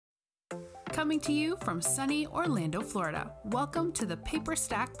Coming to you from sunny Orlando, Florida, welcome to the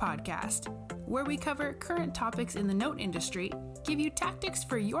Paperstac podcast, where we cover current topics in the note industry, give you tactics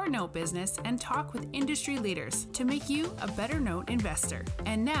for your note business, and talk with industry leaders to make you a better note investor.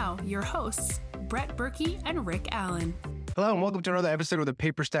 And now, your hosts, Brett Burky and Rick Allen. Hello, and welcome to another episode of the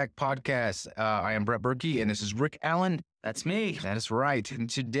Paperstac podcast. I am Brett Burky, and this is Rick Allen. That's me. That is right. And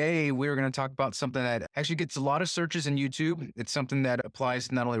today we're going to talk about something that actually gets a lot of searches in YouTube. It's something that applies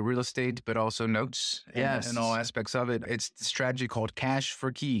to not only real estate, but also notes and all aspects of it. It's the strategy called cash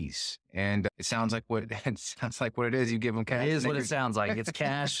for keys. And it sounds like what it is. You give them cash. It is what it sounds like. It's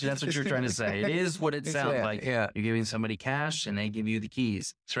cash. That's what you're trying to say. It is what it sounds like. Yeah. You're giving somebody cash and they give you the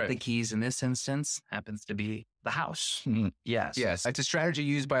keys. That's right. The keys in this instance happens to be the house. Mm-hmm. Yes. Yes. It's a strategy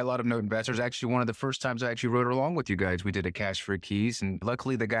used by a lot of note investors. Actually, one of the first times I actually wrote along with you guys, we did a cash for keys. And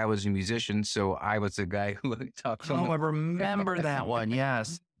luckily the guy was a musician. So I was the guy who talked. I remember that one.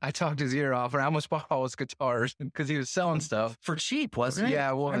 Yes. I talked his ear off and I almost bought all his guitars because he was selling stuff. For cheap, wasn't it?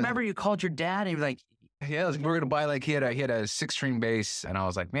 Yeah. Well, I remember you called your dad and he was like, yeah, we were going to buy, like, he had a 6-string bass. And I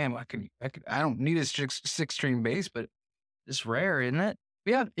was like, man, I don't need a 6-string bass, but it's rare, isn't it?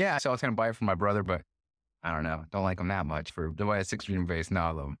 Yeah. So I was going to buy it for my brother, but I don't know. Don't like him that much to buy a 6-string bass. No, I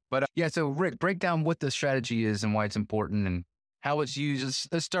love him. But yeah, so Rick, break down what the strategy is and why it's important and how it's used.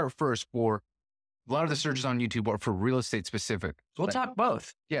 Let's start first for a lot of the searches on YouTube are for real estate specific. We'll talk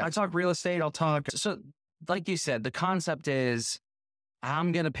both. Yeah. I talk real estate. I'll talk. So like you said, the concept is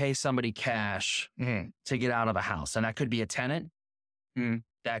I'm going to pay somebody cash to get out of a house. And that could be a tenant.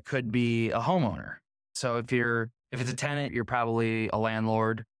 That could be a homeowner. So if it's a tenant, you're probably a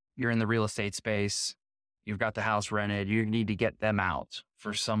landlord. You're in the real estate space. You've got the house rented. You need to get them out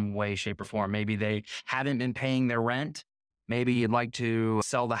for some way, shape, or form. Maybe they haven't been paying their rent. Maybe you'd like to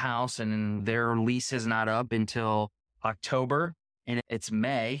sell the house and their lease is not up until October and it's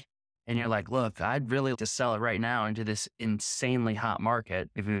May. And you're like, look, I'd really like to sell it right now into this insanely hot market.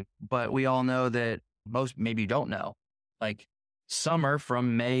 But we all know that maybe you don't know, like summer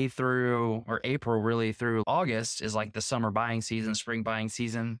from May through, or April really through August is like the summer buying season, spring buying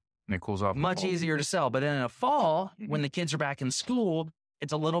season. And it cools off. Much easier to sell. But in the fall, when the kids are back in school,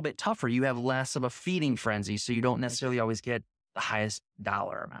 it's a little bit tougher. You have less of a feeding frenzy. So you don't necessarily always get the highest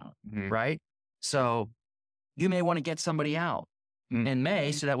dollar amount, right? So you may want to get somebody out in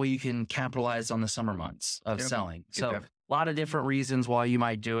May so that way you can capitalize on the summer months of selling. So a lot of different reasons why you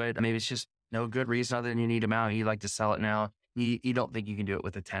might do it. Maybe it's just no good reason other than you need them out. You like to sell it now. You don't think you can do it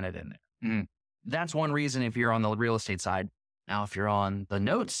with a tenant in there. That's one reason if you're on the real estate side. Now, if you're on the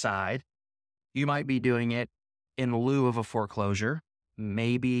note side, you might be doing it in lieu of a foreclosure.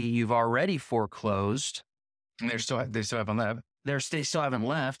 Maybe you've already foreclosed. And they still haven't left. They still haven't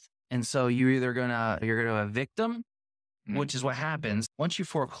left. And so you're gonna evict them, which is what happens. Once you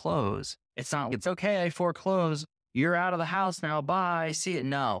foreclose, it's okay, I foreclose. You're out of the house now. Bye. See it.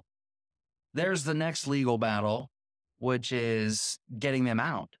 No. There's the next legal battle, which is getting them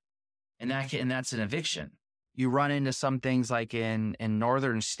out. And that's an eviction. You run into some things like in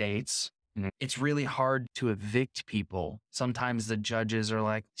northern states. It's really hard to evict people. Sometimes the judges are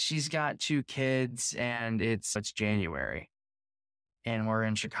like, she's got 2 kids and it's January and we're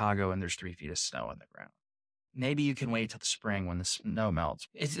in Chicago and there's 3 feet of snow on the ground. Maybe you can wait till the spring when the snow melts.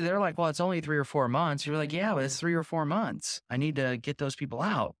 They're like, well, it's only 3 or 4 months. You're like, yeah, but it's 3 or 4 months. I need to get those people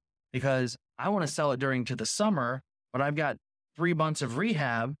out because I want to sell it to the summer, but I've got 3 months of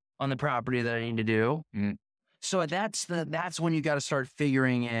rehab on the property that I need to do. So that's when you got to start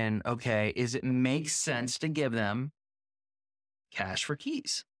figuring in, okay, is it makes sense to give them cash for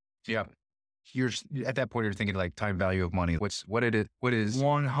keys? Yeah. You're at that point, you're thinking like time value of money. What is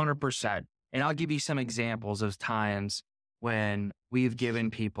 100%. And I'll give you some examples of times when we've given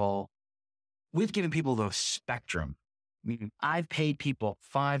people the spectrum. I've paid people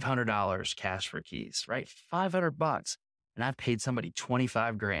 $500 cash for keys, right? $500. And I've paid somebody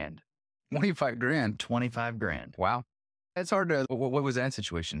 $25,000. 25 grand. 25 grand. Wow. That's hard to, what was that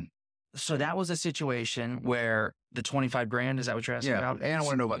situation? So that was a situation where the 25 grand, is that what you're asking about? And I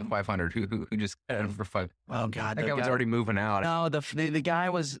want to know about the 500 who just got it for 5. Oh God. That guy was already moving out. No, the guy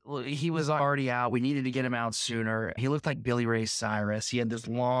was already out. We needed to get him out sooner. He looked like Billy Ray Cyrus. He had this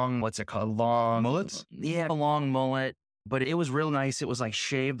long, what's it called? Long mullets? Yeah, a long mullet. But it was real nice. It was like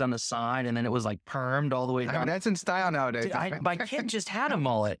shaved on the side and then it was like permed all the way down. I mean, that's in style nowadays. Dude, my kid just had a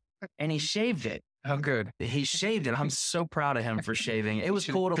mullet and he shaved it. Oh, good. He shaved it. I'm so proud of him for shaving. It was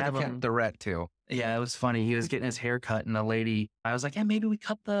cool to have him. The ret too. Yeah, it was funny. He was getting his hair cut and the lady, I was like, yeah, maybe we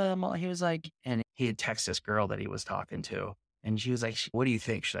cut the mullet. He was like, and he had texted this girl that he was talking to. And she was like, what do you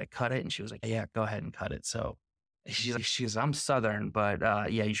think? Should I cut it? And she was like, yeah, go ahead and cut it. So she's like, I'm Southern, but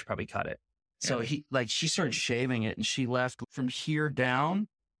yeah, you should probably cut it. So she started shaving it, and she left from here down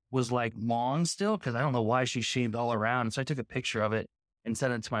was like long still. Cause I don't know why she shaved all around. And so I took a picture of it and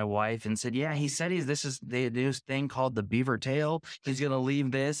sent it to my wife and said, yeah, he said this is the new thing called the beaver tail. He's going to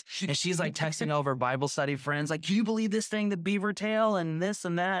leave this. And she's like texting over Bible study friends, like, can you believe this thing, the beaver tail and this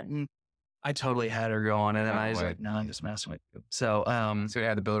and that? And I totally had her going. And then I was like, no, I'm just messing with you. So, so he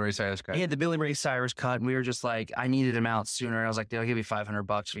had the Billy Ray Cyrus cut. He had the Billy Ray Cyrus cut. And we were just like, I needed him out sooner. And I was like, dude, I'll give you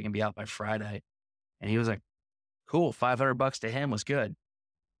 $500 so we can be out by Friday. And he was like, cool. $500 to him was good.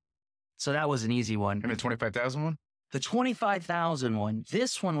 So that was an easy one. And the 25,000 one? The 25,000 one,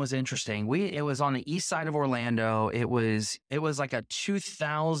 this one was interesting. It was on the east side of Orlando. It was like a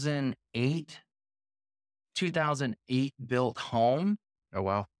 2008 built home. Oh,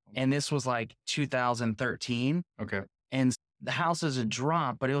 wow. And this was like 2013. Okay. And the house is a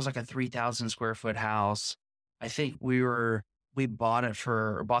drop, but it was like a 3,000 square foot house. I think we bought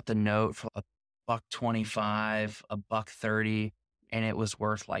the note for $125, $130, and it was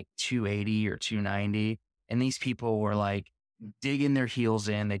worth like $280 or $290. And these people were like digging their heels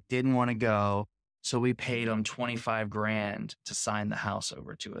in. They didn't want to go. So we paid them $25,000 to sign the house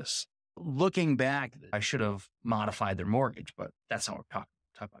over to us. Looking back, I should have modified their mortgage, but that's not what we're talking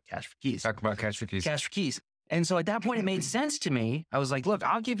about. Cash for keys. Talk about cash for keys. Cash for keys. And so at that point, it made sense to me. I was like, look,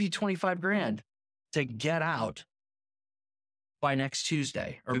 I'll give you $25,000 to get out by next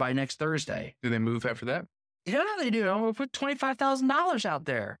Tuesday or by next Thursday. Do they move after that? Yeah, they do. I'm going to put $25,000 out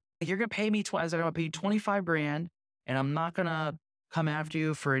there. You're going to pay me twice. I'm going to pay you $25,000, and I'm not going to come after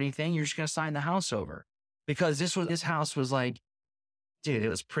you for anything. You're just going to sign the house over, because this house was like, dude, it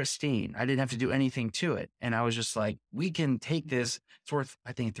was pristine. I didn't have to do anything to it. And I was just like, we can take this. It's worth,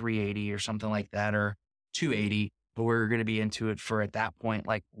 I think, $380 or something like that, or $280, but we're going to be into it for, at that point,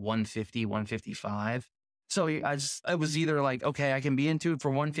 like $150, $155. So I was either like, okay, I can be into it for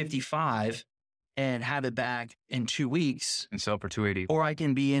 $155 and have it back in 2 weeks and sell for $280, or I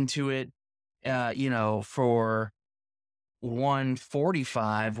can be into it, for $145,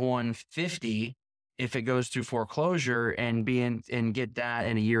 $150 if it goes through foreclosure, and get that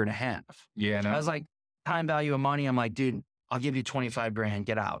in a year and a half. Yeah, no. I was like, time value of money. I'm like, dude, I'll give you $25,000,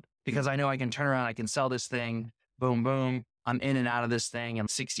 get out, because I know I can turn around, I can sell this thing, boom, boom. I'm in and out of this thing in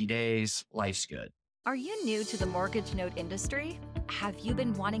 60 days. Life's good. Are you new to the mortgage note industry? Have you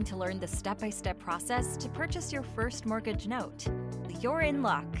been wanting to learn the step-by-step process to purchase your first mortgage note? You're in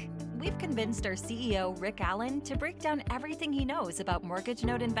luck. We've convinced our CEO, Rick Allen, to break down everything he knows about mortgage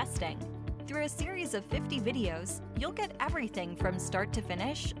note investing. Through a series of 50 videos, you'll get everything from start to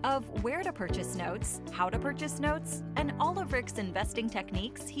finish of where to purchase notes, how to purchase notes, and all of Rick's investing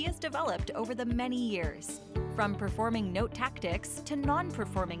techniques he has developed over the many years. From performing note tactics to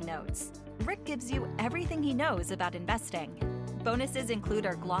non-performing notes, Rick gives you everything he knows about investing. Bonuses include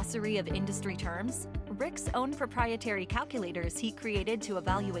our glossary of industry terms, Rick's own proprietary calculators he created to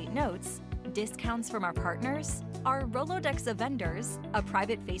evaluate notes, discounts from our partners, our Rolodex of vendors, a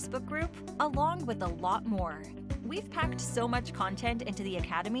private Facebook group, along with a lot more. We've packed so much content into the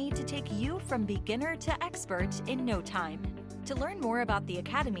Academy to take you from beginner to expert in no time. To learn more about the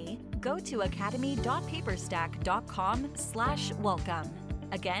Academy, go to academy.paperstac.com/welcome.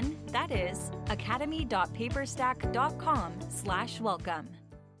 Again, that is academy.paperstac.com/welcome.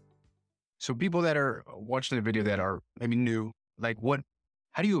 So people that are watching the video that are maybe new, like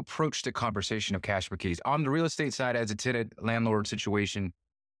how do you approach the conversation of cash for keys? On the real estate side, as a tenant landlord situation,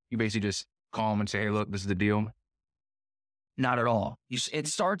 you basically just call them and say, hey, look, this is the deal. Not at all. It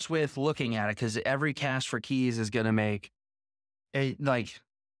starts with looking at it, because every cash for keys is going to make it, like,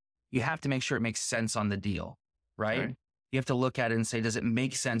 you have to make sure it makes sense on the deal, right? You have to look at it and say, does it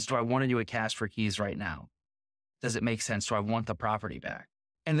make sense? Do I want to do a cash for keys right now? Does it make sense? Do I want the property back?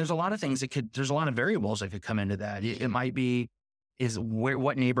 And there's a lot of things there's a lot of variables that could come into that. It might be,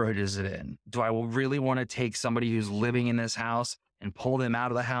 what neighborhood is it in? Do I really want to take somebody who's living in this house and pull them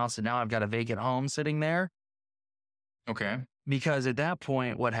out of the house, and now I've got a vacant home sitting there? Okay. Because at that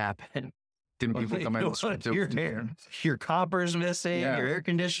point, what happened? Didn't people come in? Your copper's missing, your air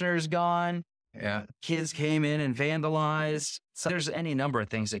conditioner's gone. Yeah. Kids came in and vandalized. So there's any number of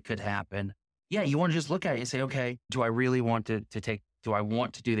things that could happen. Yeah, you want to just look at it and say, okay, do I really want to do I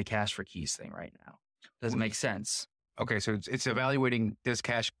want to do the cash for keys thing right now? Does it make sense? Okay, so it's evaluating, does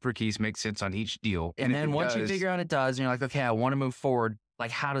cash for keys make sense on each deal? And then once you figure out it does, and you're like, okay, I want to move forward.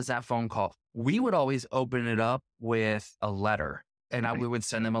 Like, how does that phone call? We would always open it up with a letter, and we would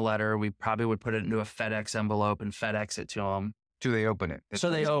send them a letter. We probably would put it into a FedEx envelope and FedEx it to them. Do they open it? So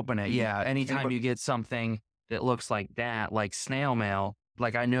they open it, yeah. Anytime you get something that looks like that, like snail mail,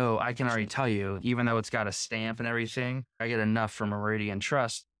 like I can already tell you, even though it's got a stamp and everything, I get enough from Meridian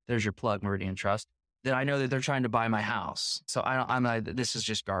Trust there's your plug, Meridian Trust, then I know that they're trying to buy my house. So I'm like, this is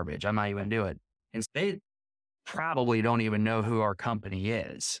just garbage. I'm not even do it. And they probably don't even know who our company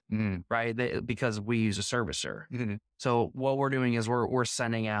is, right? Because we use a servicer. So what we're doing is we're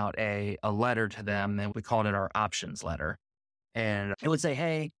sending out a letter to them, and we called it our options letter. And it would say,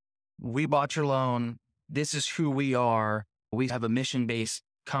 hey, we bought your loan. This is who we are. We have a mission-based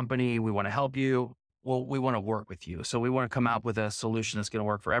company. We want to help you. Well, we want to work with you. So we want to come out with a solution that's going to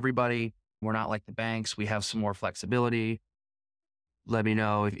work for everybody. We're not like the banks. We have some more flexibility. Let me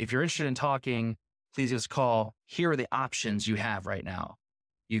know. If you're interested in talking, please just call. Here are the options you have right now.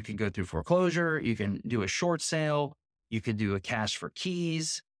 You can go through foreclosure. You can do a short sale. You could do a cash for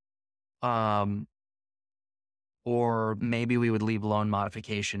keys. Or maybe we would leave loan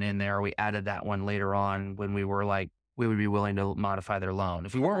modification in there. We added that one later on when we were like, we would be willing to modify their loan.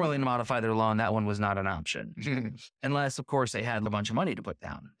 If we weren't willing to modify their loan, that one was not an option. Unless, of course, they had a bunch of money to put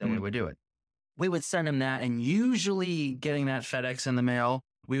down, then we would do it. We would send them that, and usually getting that FedEx in the mail,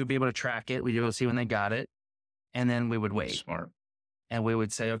 we would be able to track it. We'd be able to see when they got it, and then we would wait. Smart. And we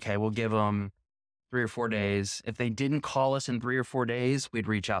would say, okay, we'll give them 3 or 4 days. If they didn't call us in 3 or 4 days, we'd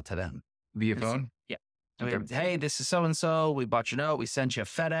reach out to them. Via phone? Yeah. Okay. Hey, this is so-and-so. We bought your note. We sent you a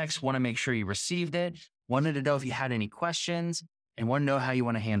FedEx. Want to make sure you received it. Wanted to know if you had any questions, and want to know how you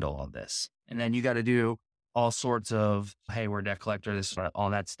want to handle all this. And then you got to do all sorts of, hey, we're a debt collector, this, all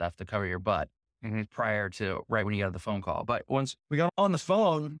that stuff to cover your butt prior to right when you got the phone call. But once we got on the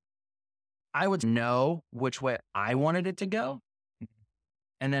phone, I would know which way I wanted it to go.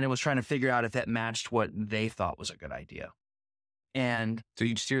 And then it was trying to figure out if that matched what they thought was a good idea. And so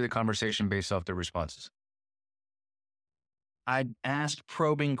you'd steer the conversation based off their responses. I'd ask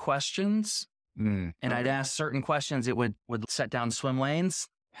probing questions, and I'd ask certain questions. It would set down swim lanes.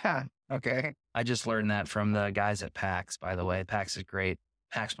 Okay. I just learned that from the guys at PAX, by the way. PAX is great.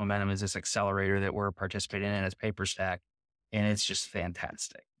 PAX Momentum is this accelerator that we're participating in as Paperstac, and it's just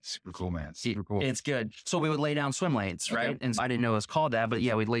fantastic. Super cool, man. Super cool. It's good. So we would lay down swim lanes, right? And I didn't know it was called that, but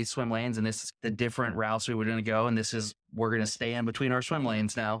yeah, we'd lay swim lanes, and this is the different routes we were going to go, and we're going to stay in between our swim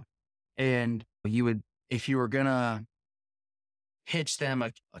lanes now. And if you were going to pitch them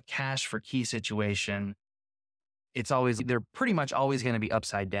a cash for key situation, they're pretty much always going to be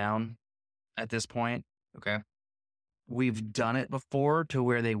upside down at this point. Okay. We've done it before to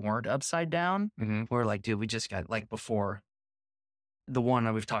where they weren't upside down. We're like, dude, we just got, like, before the one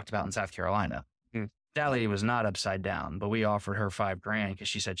that we've talked about in South Carolina. That lady was not upside down, but we offered her $5,000 because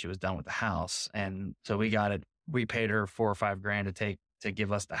she said she was done with the house. And so we got it. We paid her $4,000 or $5,000 to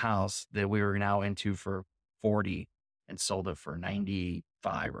give us the house that we were now into for 40 and sold it for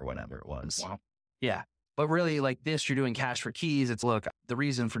 95 or whatever it was. Wow. Yeah. But really, like this, you're doing cash for keys. It's, look, the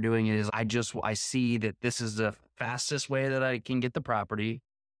reason for doing it is I see that this is the fastest way that I can get the property.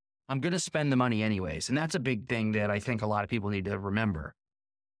 I'm going to spend the money anyways. And that's a big thing that I think a lot of people need to remember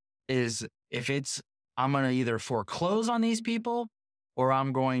is I'm going to either foreclose on these people or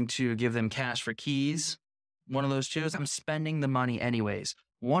I'm going to give them cash for keys. One of those two is I'm spending the money anyways.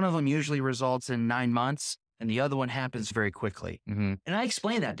 One of them usually results in 9 months and the other one happens very quickly. And I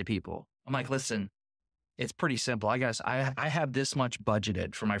explain that to people. I'm like, listen, it's pretty simple. I guess I have this much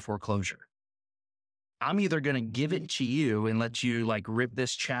budgeted for my foreclosure. I'm either going to give it to you and let you, like, rip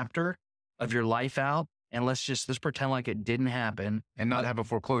this chapter of your life out, and let's pretend like it didn't happen, and not have a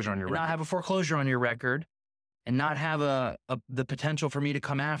foreclosure on your record. Not have a foreclosure on your record, and not have the potential for me to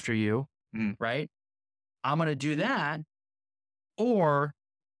come after you. Right? I'm going to do that, or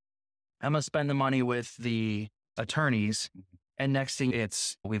I'm going to spend the money with the attorneys, and next thing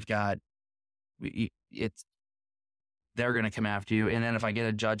they're going to come after you. And then if I get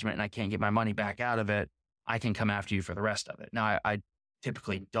a judgment and I can't get my money back out of it, I can come after you for the rest of it. Now, I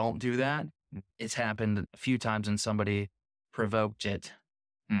typically don't do that. It's happened a few times when somebody provoked it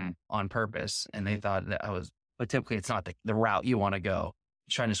on purpose and they thought that but typically it's not the route you want to go.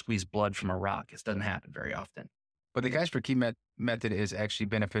 You're trying to squeeze blood from a rock. It doesn't happen very often. But the cash for key method is actually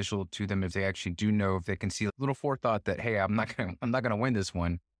beneficial to them if they actually do know, if they can see a little forethought that, hey, I'm not going to win this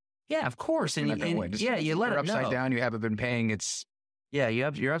one. Yeah, of course. And you let it know. You're upside down. You haven't been paying.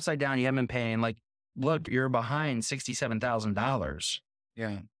 You're upside down. You haven't been paying. Like, look, you're behind $67,000.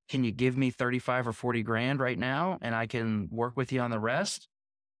 Yeah. Can you give me 35 or 40 grand right now? And I can work with you on the rest.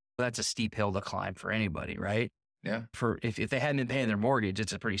 Well, that's a steep hill to climb for anybody, right? Yeah. If they hadn't been paying their mortgage,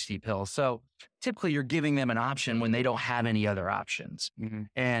 it's a pretty steep hill. So typically you're giving them an option when they don't have any other options.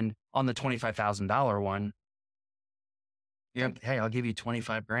 And on the $25,000 one, hey, I'll give you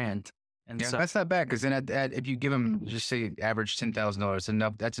 25 grand. And so that's not bad. Cause then if you give them, just say average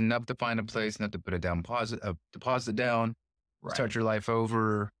 $10,000, that's enough to find a place, enough to put a deposit down, start your life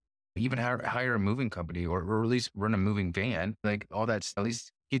over. even hire a moving company or at least run a moving van. Like all that's at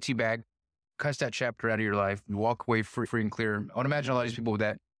least gets you back, cuts that chapter out of your life, you walk away free and clear. I would imagine a lot of these people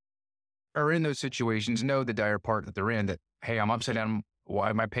that are in those situations know the dire part that they're in, that, hey, I'm upside down. Why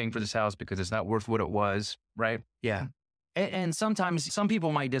am I paying for this house? Because it's not worth what it was, right? Yeah. And sometimes some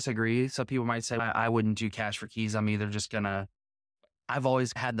people might disagree. Some people might say, I wouldn't do cash for keys. I'm either just I've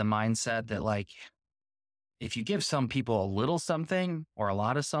always had the mindset that like, if you give some people a little something or a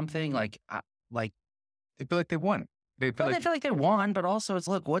lot of something, like they feel like they won. They feel like they won, but also it's,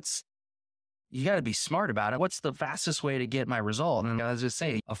 look, you got to be smart about it. What's the fastest way to get my result? And I was just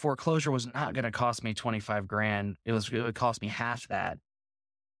saying, a foreclosure was not going to cost me 25 grand. It would cost me half that.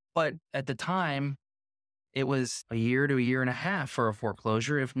 But at the time, it was a year to a year and a half for a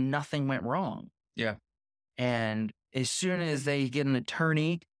foreclosure if nothing went wrong. Yeah. And as soon as they get an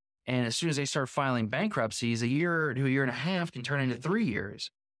attorney and as soon as they start filing bankruptcies, a year to a year and a half can turn into 3 years.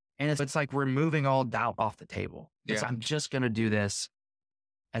 And it's like removing all doubt off the table. Yeah. I'm just going to do this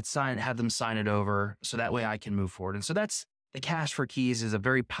and have them sign it over so that way I can move forward. And so that's the cash for keys is a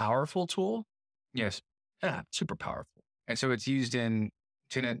very powerful tool. Yes. Yeah, super powerful. And so it's used in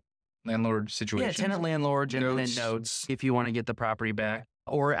tenant landlord situations. Yeah, tenant landlord and notes if you want to get the property back,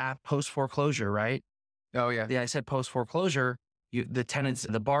 or at post foreclosure, right? Oh yeah. Yeah, I said post foreclosure.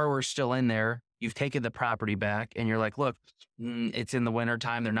 The borrower's still in there. You've taken the property back and you're like, look, it's in the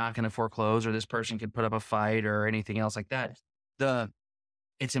wintertime. They're not going to foreclose, or this person could put up a fight or anything else like that.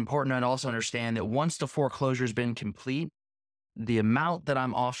 It's important to also understand that once the foreclosure has been complete, the amount that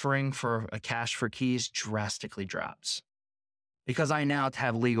I'm offering for a cash for keys drastically drops because I now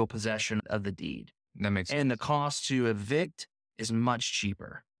have legal possession of the deed. That makes sense. And the cost to evict is much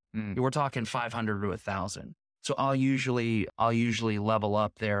cheaper. We're talking $500 to $1,000. So I'll usually level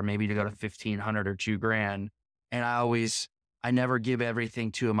up there, maybe to go to $1,500 or $2,000. And I never give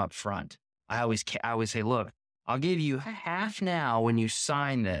everything to them up front. I always say, look, I'll give you half now when you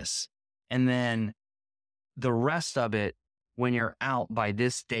sign this, and then the rest of it when you're out by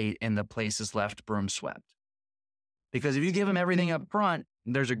this date and the place is left broom swept. Because if you give them everything up front,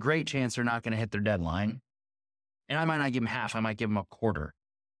 there's a great chance they're not going to hit their deadline. And I might not give them half, I might give them a quarter.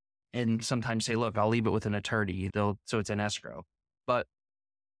 And sometimes say, look, I'll leave it with an attorney, so it's an escrow. But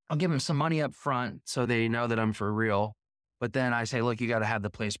I'll give them some money up front so they know that I'm for real. But then I say, look, you got to have the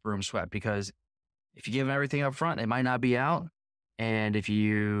place broom swept, because if you give them everything up front, they might not be out. And if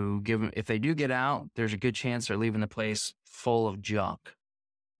they do get out, there's a good chance they're leaving the place full of junk.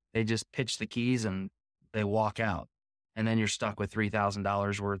 They just pitch the keys and they walk out. And then you're stuck with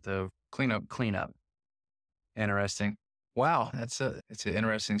 $3,000 worth of cleanup. Interesting. Wow. It's an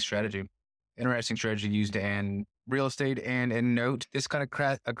interesting strategy. Interesting strategy used in real estate and in note. This kind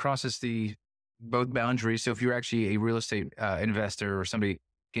of crosses both boundaries. So if you're actually a real estate investor or somebody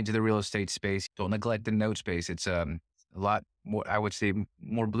into the real estate space, don't neglect the note space. It's a lot more, I would say,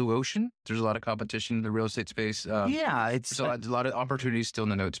 more blue ocean. There's a lot of competition in the real estate space. It's a lot of opportunities still in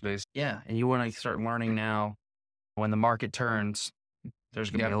the note space. Yeah. And you want to start learning now when the market turns, there's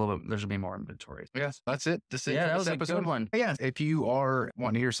going to be more inventory. Yes, that's it. That was a good one. Yeah. If you are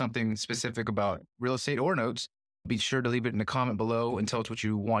wanting to hear something specific about real estate or notes, be sure to leave it in the comment below and tell us what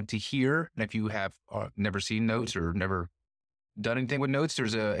you want to hear. And if you have never seen notes or never done anything with notes,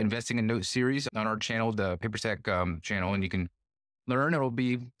 there's a investing in notes series on our channel, the Paperstac channel, and you can learn. It'll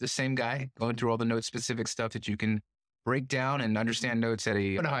be the same guy going through all the note specific stuff that you can break down and understand notes at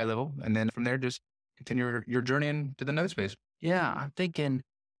a high level. And then from there, just continue your journey into the note space. Yeah. I'm thinking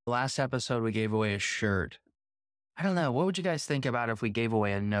last episode, we gave away a shirt. I don't know. What would you guys think about if we gave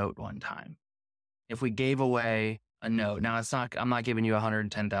away a note one time? If we gave away a note, now I'm not giving you a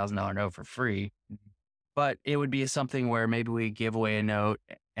 $110,000 note for free, but it would be something where maybe we give away a note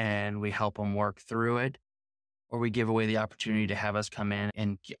and we help them work through it, or we give away the opportunity to have us come in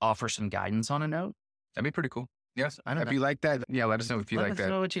and offer some guidance on a note. That'd be pretty cool. Yes. If you like that, yeah, let us know if you like that. Let us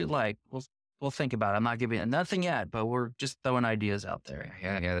know what you like. We'll think about it. I'm not giving nothing yet, but we're just throwing ideas out there.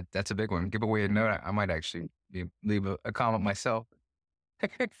 Yeah, that's a big one. Give away a note. I might actually leave a comment myself.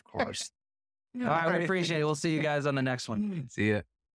 Of course. All right, we appreciate it. We'll see you guys on the next one. See ya.